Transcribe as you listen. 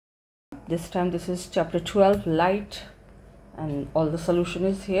This time this is chapter 12, light, and all the solution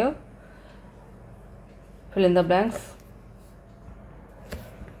is here. Fill in the blanks.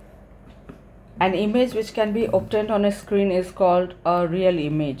 An image which can be obtained on a screen is called a real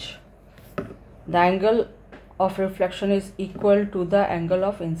image. The angle of reflection is equal to the angle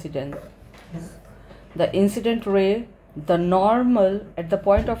of incidence. The incident ray, the normal at the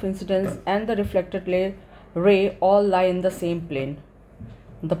point of incidence, and the reflected ray all lie in the same plane.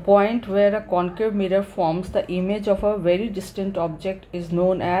 The point where a concave mirror forms the image of a very distant object is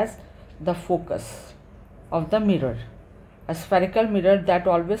known as the focus of the mirror. A spherical mirror that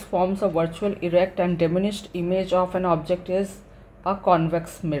always forms a virtual erect and diminished image of an object is a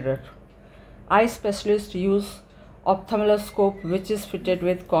convex mirror. Eye specialists use ophthalmoscope which is fitted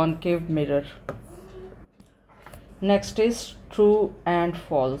with concave mirror. Next is true and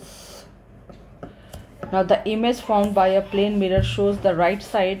false. Now the image formed by a plane mirror shows the right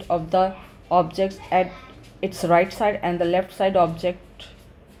side of the object at its right side and the left side object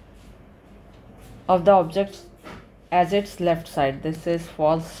of the object as its left side. This is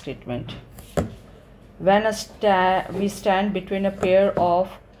false statement. When we stand between a pair of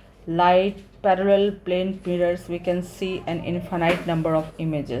light parallel plane mirrors, we can see an infinite number of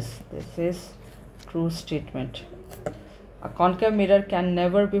images. This is true statement. A concave mirror can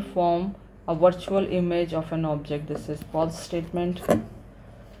never be formed a virtual image of an object. This is false statement.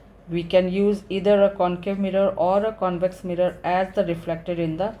 We can use either a concave mirror or a convex mirror as the reflected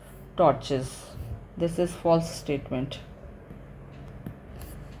in the torches. This is false statement.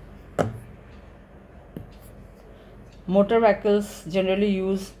 Motor vehicles generally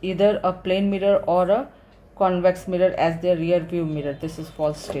use either a plane mirror or a convex mirror as their rear view mirror. This is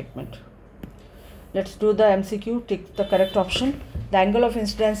false statement. Let's do the MCQ. Tick the correct option. The angle of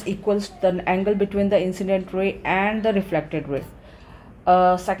incidence equals the angle between the incident ray and the reflected ray.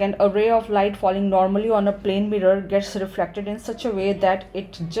 Second, a ray of light falling normally on a plane mirror gets reflected in such a way that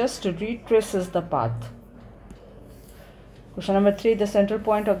it just retraces the path. Question number 3. The central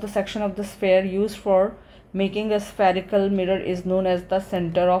point of the section of the sphere used for making a spherical mirror is known as the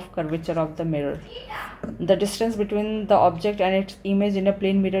center of curvature of the mirror. The distance between the object and its image in a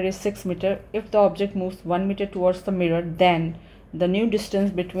plane mirror is 6 meters. If the object moves 1 meter towards the mirror, then the new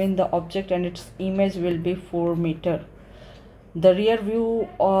distance between the object and its image will be 4 meters. The rear view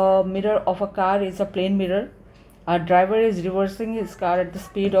mirror of a car is a plane mirror. A driver is reversing his car at the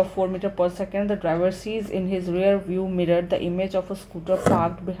speed of 4 meters per second. The driver sees in his rear view mirror the image of a scooter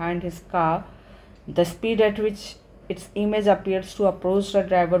parked behind his car. The speed at which its image appears to approach the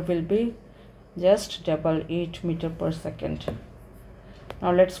driver will be just double, 8 meters per second.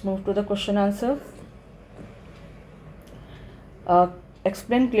 Now let's move to the question answer.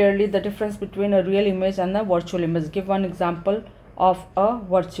 Explain clearly the difference between a real image and a virtual image. Give one example of a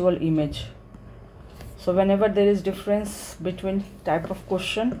virtual image. So whenever there is difference between type of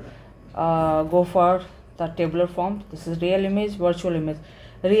question, go for the tabular form. This is real image, virtual image.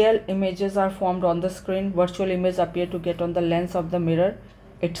 Real images are formed on the screen. Virtual images appear to get on the lens of the mirror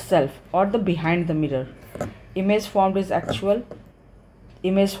itself or the behind the mirror. Image formed is actual,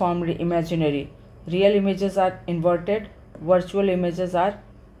 image formed imaginary. Real images are inverted, virtual images are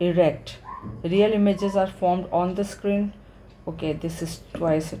erect. Real images are formed on the screen. Okay, this is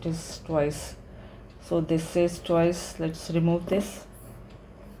twice, it is twice. So this is twice. Let's remove this.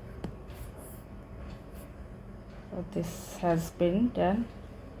 So this has been done.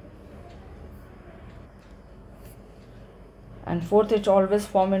 And fourth, it always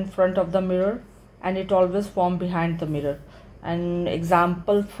form in front of the mirror and it always form behind the mirror. An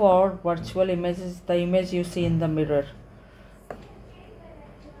example for virtual image is the image you see in the mirror.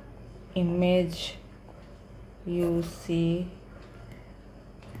 Image you see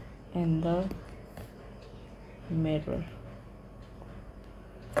in the mirror.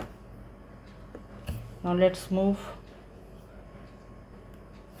 Now let's move.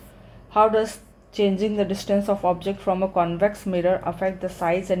 How does changing the distance of object from a convex mirror affect the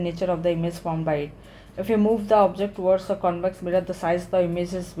size and nature of the image formed by it? If we move the object towards a convex mirror, the size of the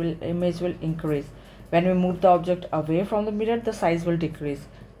image will increase. When we move the object away from the mirror, the size will decrease.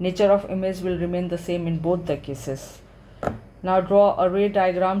 Nature of image will remain the same in both the cases. Now draw a ray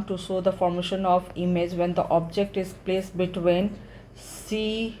diagram to show the formation of image when the object is placed between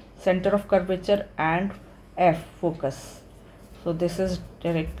C, center of curvature, and F, focus. So this is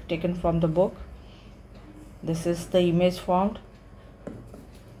taken from the book. This is the image formed.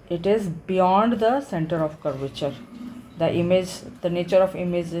 It is beyond the center of curvature. The nature of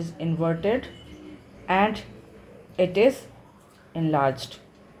image is inverted and it is enlarged.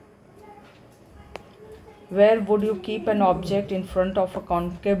 Where would you keep an object in front of a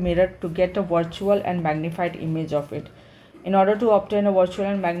concave mirror to get a virtual and magnified image of it? In order to obtain a virtual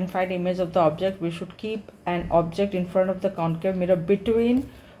and magnified image of the object, we should keep an object in front of the concave mirror between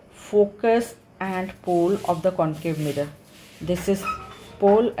focus and pole of the concave mirror. This is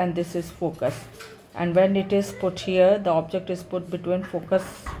pole and this is focus. And when it is put here, the object is put between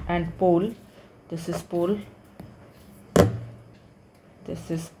focus and pole. This is pole.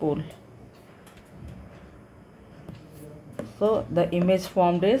 This is pole. So the image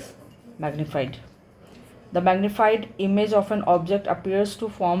formed is magnified. The magnified image of an object appears to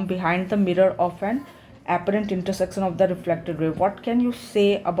form behind the mirror of an apparent intersection of the reflected ray. What can you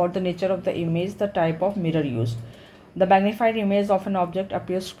say about the nature of the image, the type of mirror used? The magnified image of an object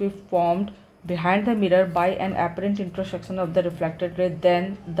appears to be formed behind the mirror by an apparent intersection of the reflected ray.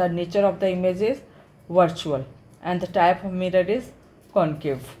 Then the nature of the image is virtual and the type of mirror is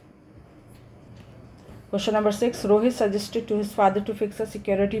concave. Question number 6. Rohit suggested to his father to fix a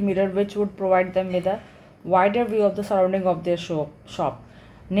security mirror which would provide them with a wider view of the surrounding of their shop.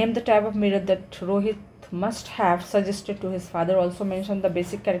 Name the type of mirror that Rohit must have suggested to his father. Also mention the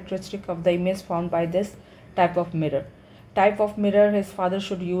basic characteristic of the image formed by this type of mirror. Type of mirror his father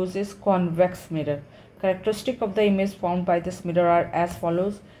should use is convex mirror. Characteristic of the image formed by this mirror are as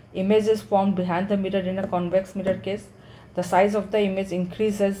follows. Image is formed behind the mirror in a convex mirror case. The size of the image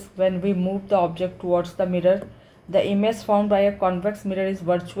increases when we move the object towards the mirror. The image formed by a convex mirror is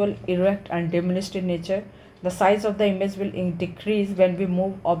virtual, erect and diminished in nature. The size of the image will decrease when we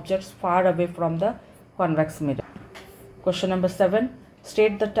move objects far away from the convex mirror. Question number 7.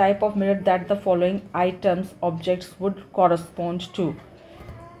 State the type of mirror that the following items, objects would correspond to.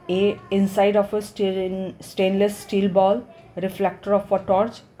 A. Inside of a stainless steel ball, reflector of a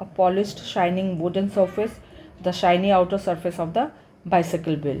torch, a polished shining wooden surface, the shiny outer surface of the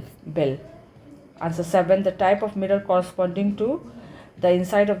bicycle bell. Answer 7. The type of mirror corresponding to the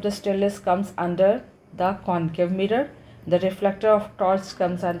inside of the stainless comes under the concave mirror. The reflector of torch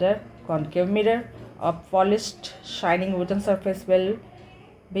comes under concave mirror. A polished shining wooden surface will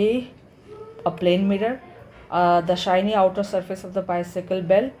be a plane mirror. The shiny outer surface of the bicycle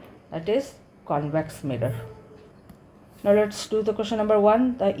bell, that is convex mirror. Now let's do the question number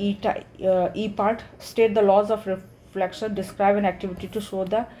 1, the E part. State the laws of reflection. Describe an activity to show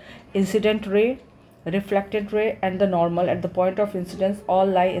the incident ray, reflected ray and the normal at the point of incidence all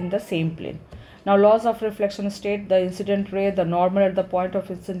lie in the same plane. Now laws of reflection state the incident ray, the normal at the point of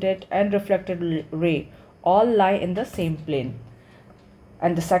incident and reflected ray all lie in the same plane.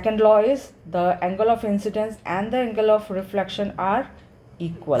 And the second law is the angle of incidence and the angle of reflection are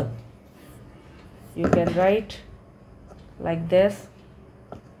equal. You can write like this.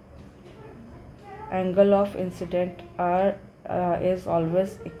 Angle of incident is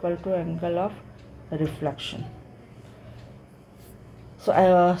always equal to angle of reflection.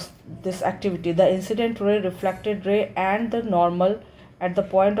 So this activity, the incident ray, reflected ray and the normal at the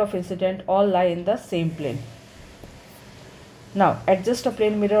point of incident all lie in the same plane. Now adjust a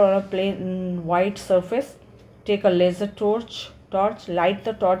plane mirror on a plain white surface. Take a laser torch, light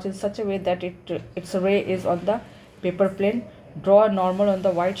the torch in such a way that its ray is on the paper plane. Draw a normal on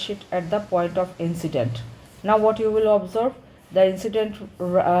the white sheet at the point of incident. Now what you will observe, the incident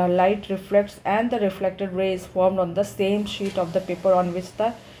light reflects and the reflected ray is formed on the same sheet of the paper on which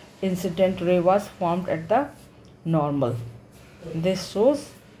the incident ray was formed at the normal. This shows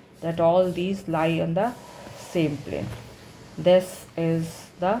that all these lie on the same plane. This is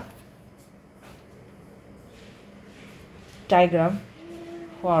the diagram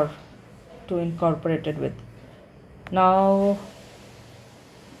to incorporate it with. Now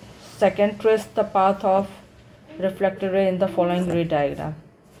second, trace the path of reflected ray in the following ray diagram.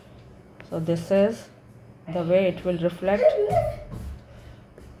 So this is the way it will reflect.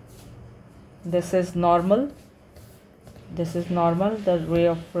 This is normal. This is normal. The ray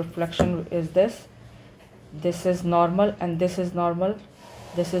of reflection is this. This is normal and this is normal.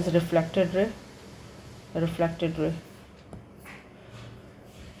 This is reflected ray. Reflected ray.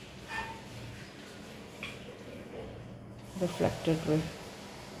 Reflected ray.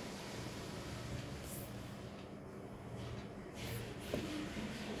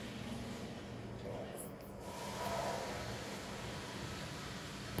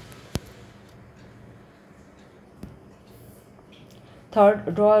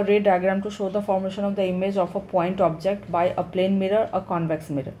 Third, draw a ray diagram to show the formation of the image of a point object by a plane mirror, a convex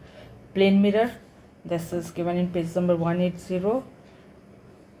mirror. Plane mirror, this is given in page number 180.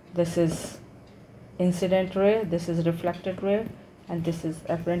 This is incident ray, this is reflected ray, and this is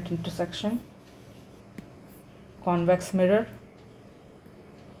apparent intersection. Convex mirror.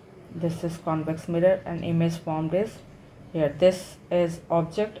 this is convex mirror, and image formed is here. This is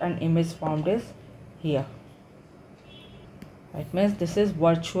object and image formed is here. It means this is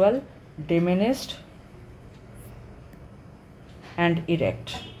virtual, diminished and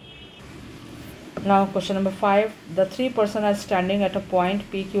erect. Now question number 5. The three persons are standing at a point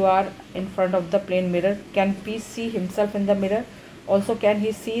PQR in front of the plane mirror. Can P see himself in the mirror? Also, can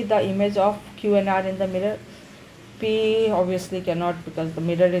he see the image of Q and R in the mirror? P obviously cannot, because the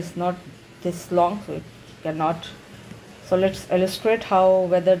mirror is not this long, so it cannot. So let's illustrate how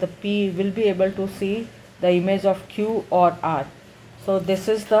whether the P will be able to see the image of Q or R. So this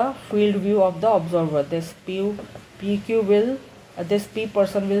is the field view of the observer. This PQ will, this P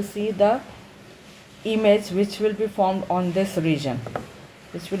person will see the image which will be formed on this region,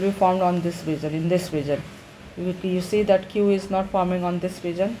 in this region. You see that Q is not forming on this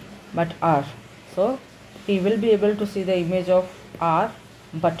region but R. So he will be able to see the image of R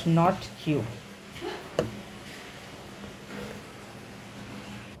but not Q.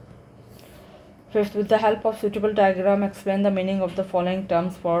 Fifth, with the help of suitable diagram, explain the meaning of the following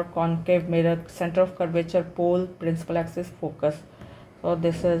terms for concave mirror: center of curvature, pole, principal axis, focus. So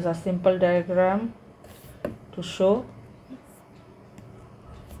this is a simple diagram to show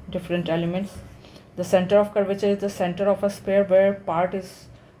different elements. The center of curvature is the center of a sphere where part is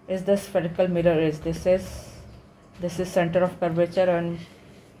the spherical mirror is. This is center of curvature, and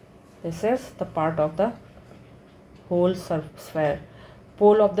this is the part of the whole sphere.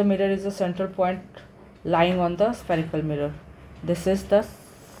 Pole of the mirror is the central point lying on the spherical mirror. This is the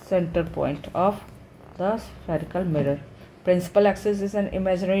center point of the spherical mirror. Principal axis is an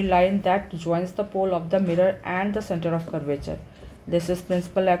imaginary line that joins the pole of the mirror and the center of curvature. This is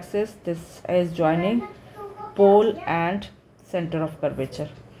principal axis. This is joining pole and center of curvature.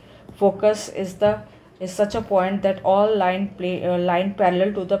 Focus is such a point that all line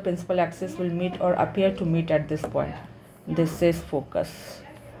parallel to the principal axis will meet or appear to meet at this point. This is focus.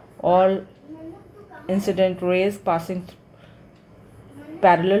 All incident rays passing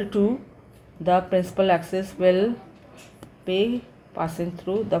parallel to the principal axis will be passing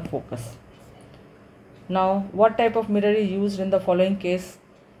through the focus. Now, what type of mirror is used in the following case?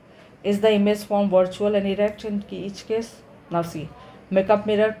 Is the image form virtual and erect in each case? Now see, makeup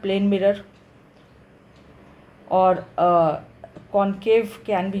mirror, plane mirror, or concave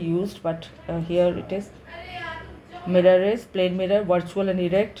can be used, but here it is. Mirror is plane mirror, virtual and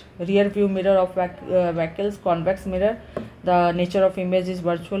erect. Rear view mirror of vehicles, convex mirror. The nature of image is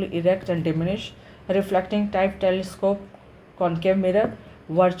virtual, erect and diminished. Reflecting type telescope, concave mirror,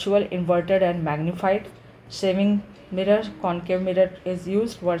 virtual, inverted and magnified. Shaving mirror, concave mirror is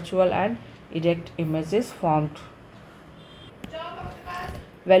used, virtual and erect image is formed.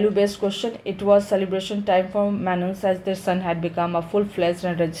 Value based question. It was celebration time for Manus as their son had become a full-fledged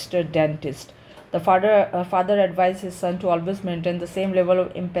and registered dentist. The father advised his son to always maintain the same level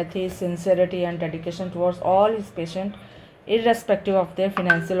of empathy, sincerity and dedication towards all his patients, irrespective of their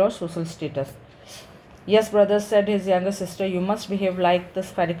financial or social status. Yes, brother, said his younger sister, you must behave like the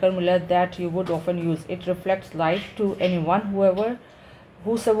spherical mirror that you would often use. It reflects light to anyone,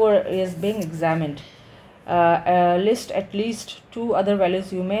 whosoever is being examined. List at least 2 other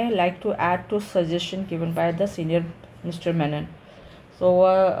values you may like to add to suggestion given by the senior Mr. Menon.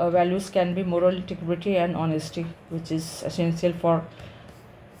 So values can be moral integrity and honesty, which is essential for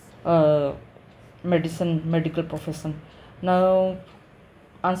medical profession. Now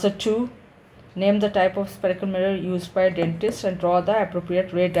answer 2. Name the type of spherical mirror used by dentists and draw the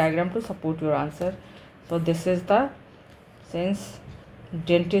appropriate ray diagram to support your answer. So this is since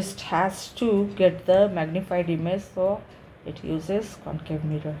dentist has to get the magnified image, so it uses concave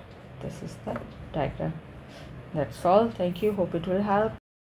mirror. This is the diagram. That's all. Thank you. Hope it will help.